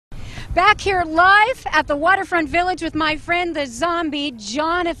Back here live at the Waterfront Village with my friend the zombie,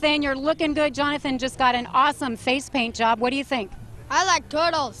 Jonathan. You're looking good. Jonathan just got an awesome face paint job. What do you think? I like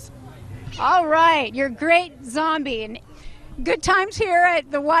turtles. All right, you're great zombie. And good times here at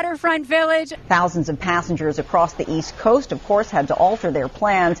the Waterfront Village. Thousands of passengers across the East Coast, of course, had to alter their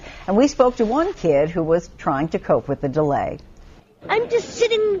plans. And we spoke to one kid who was trying to cope with the delay. I'm just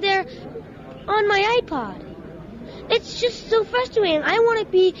sitting there on my iPod. It's just so frustrating. I want to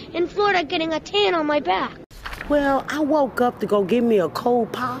be in Florida getting a tan on my back. Well, I woke up to go get me a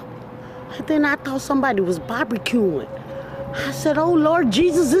cold pop, and then I thought somebody was barbecuing. I said, oh, Lord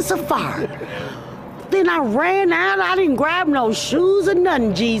Jesus, it's a fire. Then I ran out. I didn't grab no shoes or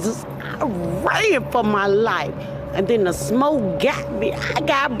nothing, Jesus. I ran for my life. And then the smoke got me. I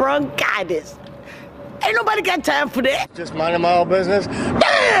got bronchitis. Ain't nobody got time for that. Just minding my own business.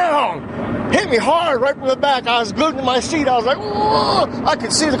 Bam! Hit me hard right from the back. I was glued to my seat. I was like, whoa! I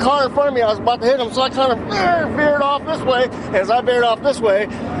could see the car in front of me. I was about to hit him, so I kind of veered off this way. As I veered off this way,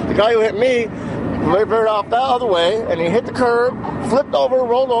 the guy who hit me veered off that other way, and he hit the curb, flipped over,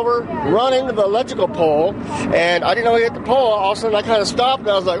 rolled over, run into the electrical pole, and I didn't know he hit the pole. All of a sudden, I kind of stopped, and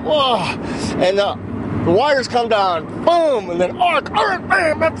I was like, whoa! And the wires come down, boom, and then arc,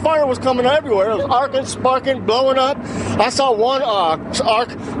 bam, that fire was coming everywhere. It was arcing, sparking, blowing up. I saw one arc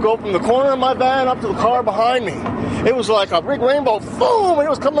go from the corner of my van up to the car behind me. It was like a big rainbow, boom, and it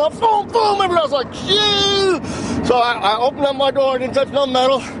was coming up, boom, boom, and I was like, shoo! So I opened up my door, I didn't touch no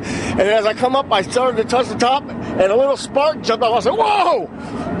metal, and as I come up, I started to touch the top, and a little spark jumped out. I was like, whoa!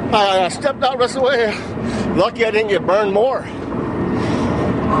 I stepped out the rest of the way. Lucky I didn't get burned more.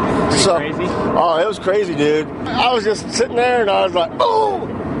 So, crazy? Oh, it was crazy, dude. I was just sitting there and I was like, oh!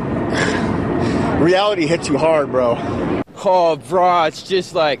 Reality hits you hard, bro. Oh, bro, it's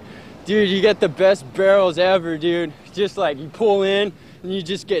just like, dude, you get the best barrels ever, dude. Just like you pull in and you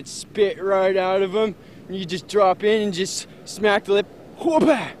just get spit right out of them. And you just drop in and just smack the lip.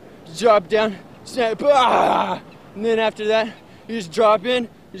 Whoop-ah! Drop down, snap, ah! And then after that, you just drop in,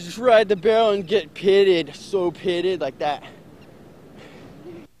 you just ride the barrel and get pitted. So pitted like that.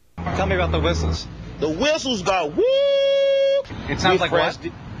 Tell me about the whistles. The whistles got woo. It sounds like what?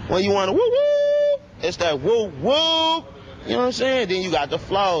 When you want to woo woo, it's that woo woo. You know what I'm saying? Then you got the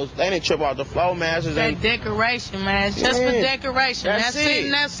flows. They didn't trip out the flow masters. That decoration, man. It's just for decoration. That's it.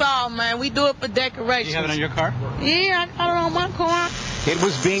 And that's all, man. We do it for decoration. You have it on your car? Yeah, I got it on my car. It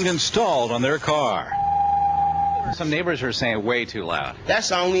was being installed on their car. Some neighbors are saying way too loud.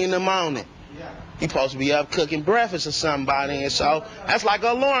 That's only in the morning. You supposed to be up cooking breakfast or somebody, and so that's like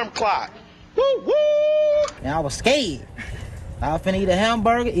an alarm clock. Woo woo! And I was scared. I was finna eat a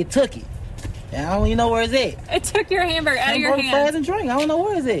hamburger. It took it. And I don't even know where it's at. It took your hamburger out of your hand. Fries and drink. I don't know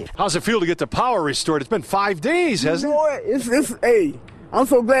where it's at. How's it feel to get the power restored? It's been 5 days, hasn't it? Hey, I'm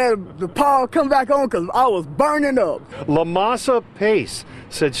so glad the power come back on because I was burning up. Lamasa Pace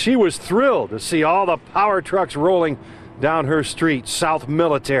said she was thrilled to see all the power trucks rolling down her street, South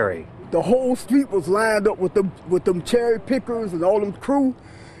Military. The whole street was lined up with them cherry pickers and all them crew.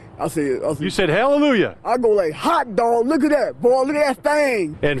 I said, you said hallelujah. I go like, hot dog, look at that, boy, look at that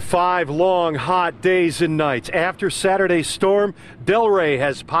thing. And 5 long, hot days and nights. After Saturday's storm, Delray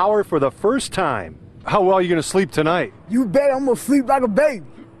has power for the first time. How well are you going to sleep tonight? You bet I'm going to sleep like a baby.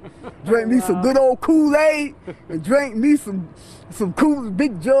 Drink me some good old Kool-Aid and drink me some cool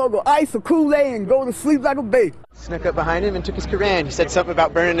big jug of ice or Kool-Aid and go to sleep like a baby. Snuck up behind him and took his Quran. He said something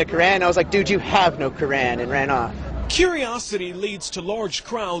about burning the Quran. I was like, dude, you have no Quran, and ran off. Curiosity leads to large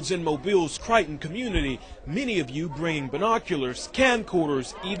crowds in Mobile's Crichton community. Many of you bringing binoculars,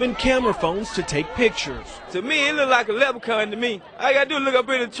 camcorders, even camera phones to take pictures. To me, it looked like a leprechaun to me. All I gotta do is look up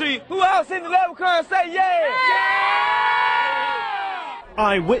in the tree. Who else seen the leprechaun say yeah?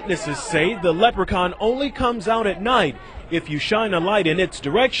 Eyewitnesses say the leprechaun only comes out at night. If you shine a light in its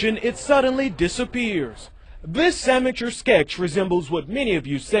direction, it suddenly disappears. This amateur sketch resembles what many of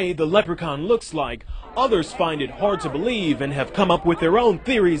you say the leprechaun looks like. Others find it hard to believe and have come up with their own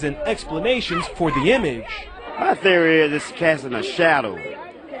theories and explanations for the image. My theory is it's casting a shadow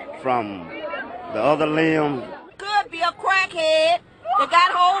from the other limb. Could be a crackhead that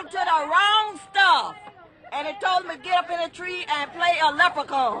got hold to the wrong stuff, and it told him to get up in a tree and play a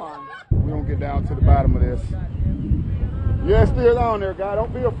leprechaun. We're going to get down to the bottom of this. Yeah, it's still on there, guy.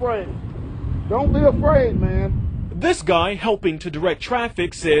 Don't be afraid. Don't be afraid, man. This guy helping to direct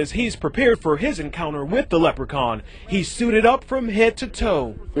traffic says he's prepared for his encounter with the leprechaun. He's suited up from head to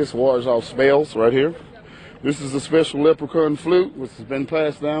toe. This wars off spells right here. This is a special leprechaun flute, which has been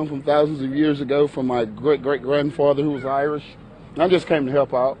passed down from thousands of years ago from my great-great-grandfather who was Irish. I just came to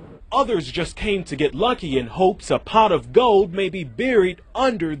help out. Others just came to get lucky in hopes a pot of gold may be buried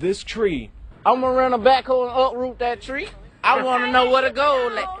under this tree. I'm gonna run a backhoe and uproot that tree. I want to know where the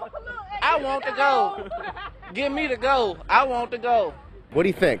gold at. I want the gold. Give me the gold. I want the gold. What do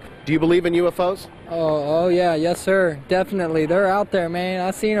you think? Do you believe in UFOs? Oh yeah, yes sir, definitely. They're out there, man.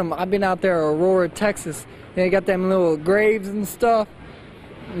 I seen them. I've been out there, Aurora, Texas. They got them little graves and stuff.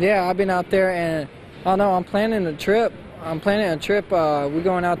 Yeah, I've been out there, and oh no, I'm planning a trip. We're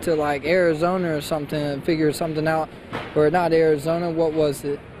going out to like Arizona or something and figure something out. Or not Arizona. What was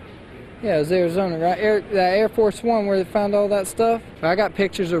it? Yeah, it was Arizona, right? Air Force One, where they found all that stuff. I got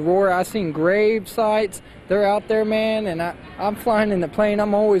pictures of Aurora. I seen grave sites. They're out there, man, and I'm flying in the plane.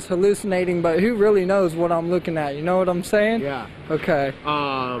 I'm always hallucinating, but who really knows what I'm looking at? You know what I'm saying? Yeah. Okay.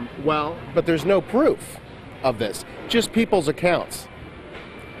 Well, but there's no proof of this. Just people's accounts.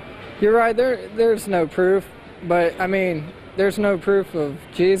 You're right. There's no proof, but I mean, there's no proof of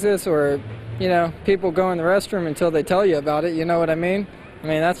Jesus or, you know, people go in the restroom until they tell you about it. You know what I mean? I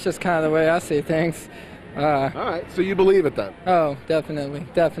mean, that's just kind of the way I see things. All right, so you believe it then? Oh, definitely,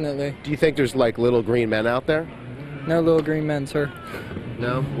 definitely. Do you think there's like little green men out there? No little green men, sir.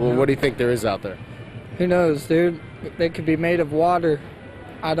 No? Well, what do you think there is out there? Who knows, dude? They could be made of water.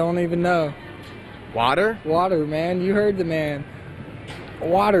 I don't even know. Water? Water, man. You heard the man.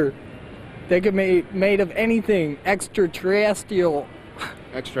 Water. They could be made of anything. Extraterrestrial.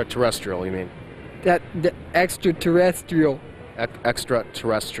 Extraterrestrial, you mean? Extraterrestrial.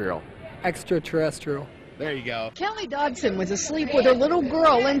 Extraterrestrial. Extraterrestrial. There you go. Kelly Dodson was asleep with her little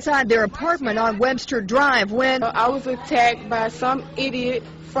girl inside their apartment on Webster Drive when I was attacked by some idiot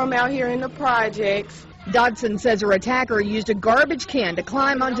from out here in the projects. Dodson says her attacker used a garbage can to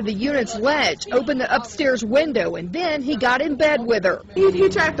climb onto the unit's ledge, open the upstairs window, and then he got in bed with her. He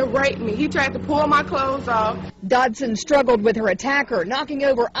tried to rape me. He tried to pull my clothes off. Dodson struggled with her attacker, knocking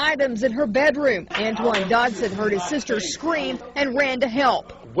over items in her bedroom. Antoine Dodson heard his sister scream and ran to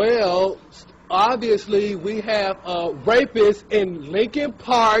help. Well, obviously we have a rapist in Lincoln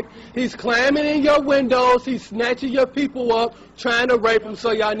Park. He's climbing in your windows. He's snatching your people up, trying to rape them.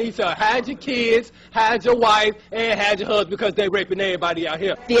 So y'all need to hide your kids, hide your wife, and hide your husband because they're raping everybody out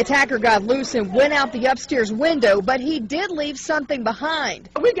here. The attacker got loose and went out the upstairs window, but he did leave something behind.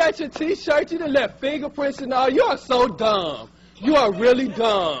 We got your T-shirt. You done left fingerprints and all. You are so dumb. You are really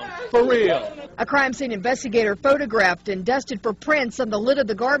dumb. For real. A crime scene investigator photographed and dusted for prints on the lid of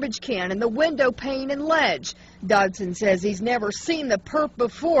the garbage can and the window pane and ledge. Dodson says he's never seen the perp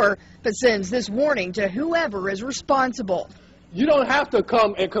before, but sends this warning to whoever is responsible. You don't have to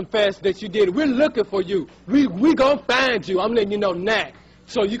come and confess that you did it. We're looking for you. We gonna find you. I'm letting you know now,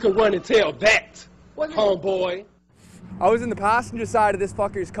 so you can run and tell that, homeboy. I was in the passenger side of this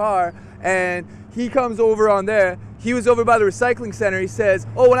fucker's car, and he comes over on there. He was over by the recycling center. He says,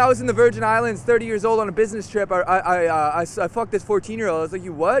 oh, when I was in the Virgin Islands, 30 years old on a business trip, I fucked this 14-year-old. I was like,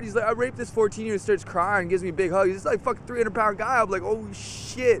 you what? He's like, I raped this 14-year-old, starts crying, gives me a big hug. He's just like fucking 300-pound guy. I'm like, oh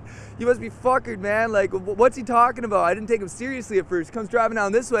shit, you must be fuckered, man. Like, what's he talking about? I didn't take him seriously at first. He comes driving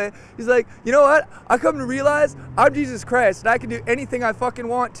down this way. He's like, you know what? I come to realize I'm Jesus Christ, and I can do anything I fucking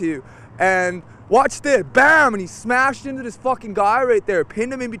want to. And watch this, bam, and he smashed into this fucking guy right there,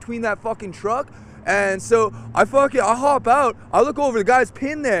 pinned him in between that fucking truck. And so I hop out, I look over, the guy's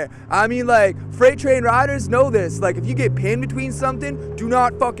pinned there. I mean, like, freight train riders know this. Like, if you get pinned between something, do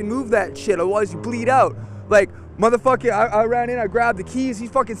not fucking move that shit, otherwise you bleed out. Like, motherfucker, I ran in, I grabbed the keys, he's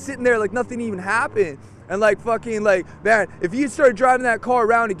fucking sitting there like nothing even happened. And like fucking like, man, if you started driving that car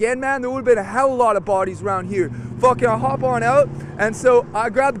around again, man, there would have been a hell of a lot of bodies around here. Fucking I hop on out, and so I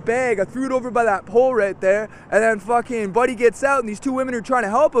grabbed the bag, I threw it over by that pole right there, and then fucking buddy gets out, and these two women are trying to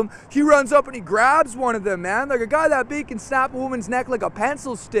help him. He runs up and he grabs one of them, man. Like a guy that big can snap a woman's neck like a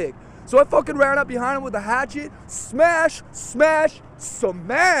pencil stick. So I fucking ran up behind him with a hatchet, smash, smash,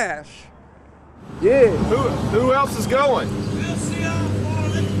 smash. Yeah. Who else is going?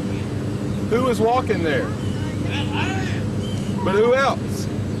 Who is walking there? But who else?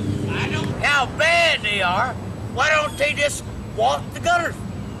 I don't know how bad they are. Why don't they just walk the gutters?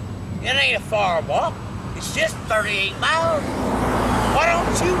 It ain't a far walk. It's just 38 miles. Why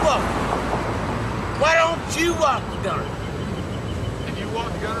don't you walk? Why don't you walk the gutters? Can you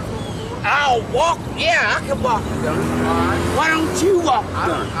walk the gutters before? I'll walk. Yeah, I can walk the gutters. Right. Why don't you walk the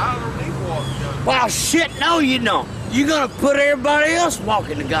gutters? I don't need to walk the gutters. Well, shit, no, you don't. You're gonna put everybody else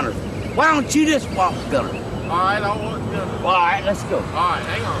walking the gutters. Why don't you just walk the gutters? All right, I'll walk the gutters. All right, let's go. All right,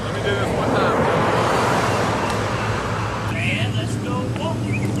 hang on. Let me do this one time. Man, let's go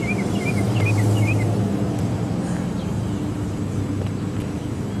walking.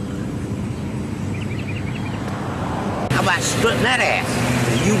 How about splitting that ass?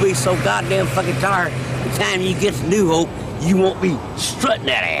 you'll be so goddamn fucking tired. By the time you get to New Hope, you won't be strutting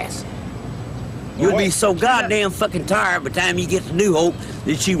that ass. You'll be so goddamn fucking tired by the time you get to New Hope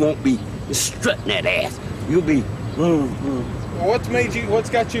that you won't be strutting that ass. You'll be. What's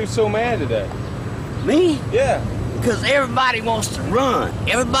got you so mad today? Me? Yeah. Because everybody wants to run.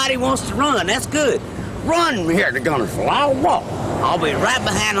 Everybody wants to run. That's good. Run here at the Guntersville. I'll walk. I'll be right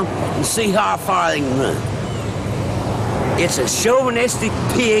behind them and see how far they can run. It's a chauvinistic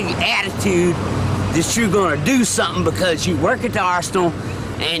pig attitude that you're going to do something because you work at the arsenal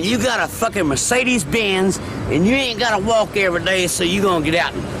and you got a fucking Mercedes-Benz and you ain't got to walk every day, so you're going to get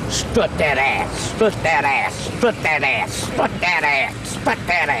out and strut that ass, strut that ass, strut that ass, strut that ass, strut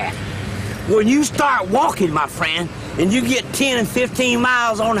that ass. When you start walking, my friend, and you get 10 and 15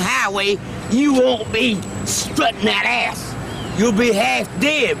 miles on the highway, you won't be strutting that ass. You'll be half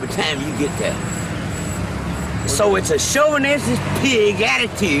dead by the time you get there. So it's a chauvinistic pig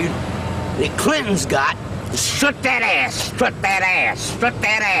attitude that Clinton's got. Strut that ass, strut that ass, strut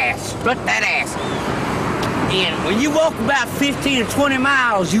that ass, strut that ass. And when you walk about 15 or 20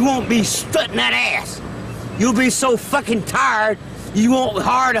 miles, you won't be strutting that ass. You'll be so fucking tired, you won't be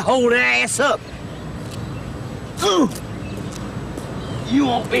hard to hold that ass up. You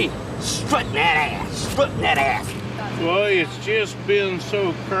won't be strutting that ass, strutting that ass. Well, it's just been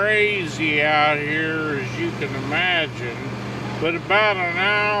so crazy out here, as you can imagine. But about an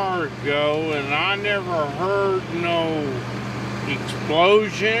hour ago, and I never heard no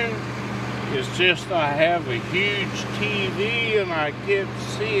explosion. It's just I have a huge TV and I kept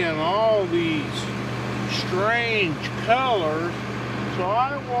seeing all these strange colors. So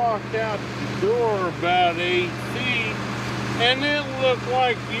I walked out the door about 8 feet, and it looked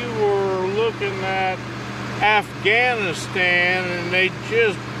like you were looking at Afghanistan, and they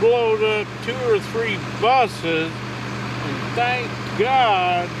just blowed up 2 or 3 buses. And thank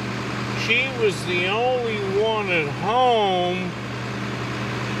God she was the only one at home.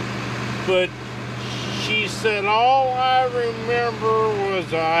 But she said all I remember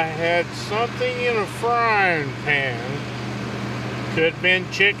was I had something in a frying pan. Could have been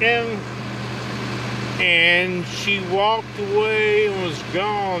chicken. And she walked away and was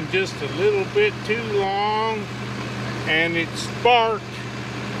gone just a little bit too long. And it sparked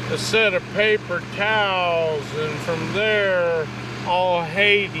a set of paper towels, and from there all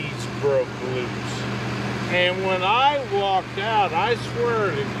Hades broke loose. And when I walked out, I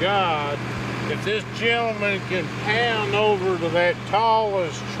swear to God, if this gentleman can pan over to that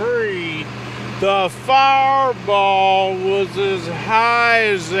tallest tree, the fireball was as high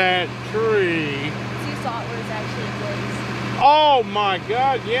as that tree. So you saw it was actually blazed? Oh my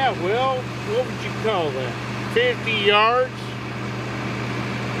God, yeah, well, what would you call that? 50 yards?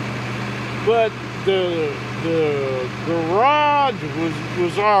 But the garage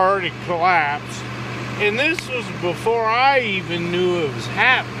was already collapsed, and this was before I even knew it was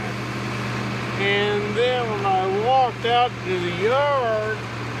happening. And then when I walked out to the yard,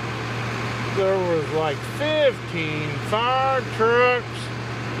 there was like 15 fire trucks.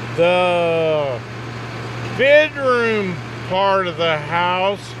 The bedroom part of the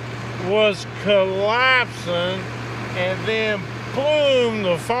house was collapsing, and then boom,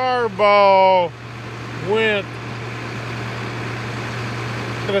 the fireball went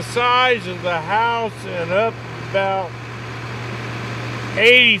the size of the house and up about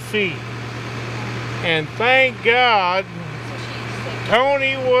 80 feet. And thank God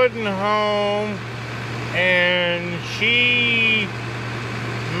Tony wasn't home, and she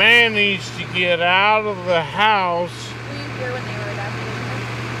managed to get out of the house. Were you here when they were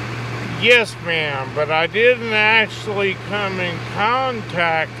evacuating? Yes, ma'am, but I didn't actually come in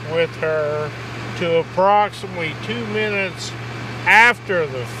contact with her to approximately 2 minutes after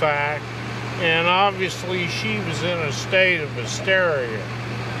the fact, and obviously she was in a state of hysteria.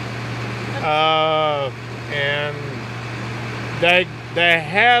 And they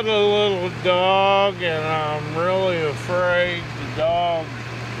had a little dog, and I'm really afraid the dog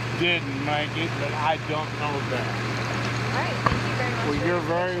didn't make it, but I don't know that. All right, thank you very much. Well, you're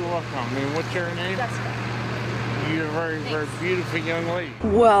very welcome. I mean, what's your name? Jessica. You're a very, very beautiful young lady.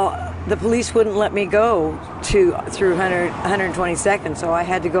 Well, the police wouldn't let me go through 122nd, so I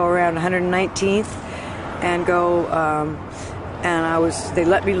had to go around 119th and go. And they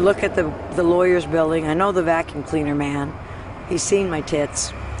let me look at the lawyer's building. I know the vacuum cleaner man. He's seen my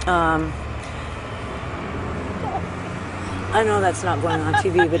tits. I know that's not going on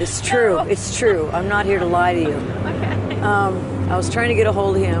TV, but it's true. It's true. I'm not here to lie to you. I was trying to get a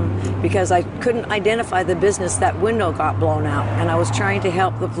hold of him because I couldn't identify the business. That window got blown out, and I was trying to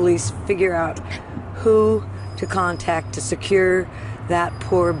help the police figure out who to contact to secure that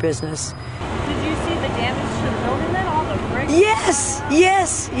poor business. Did you see the damage to the building then? All the bricks?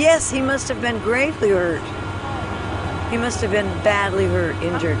 Yes. He must have been gravely hurt. He must have been badly hurt,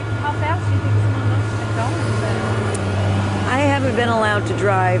 injured. How fast do you think someone must have been going then? I haven't been allowed to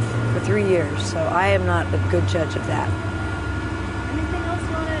drive for 3 years, so I am not a good judge of that. Anything else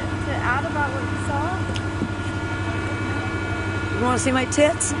you wanted to add about what you saw? You want to see my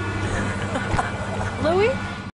tits? Louis?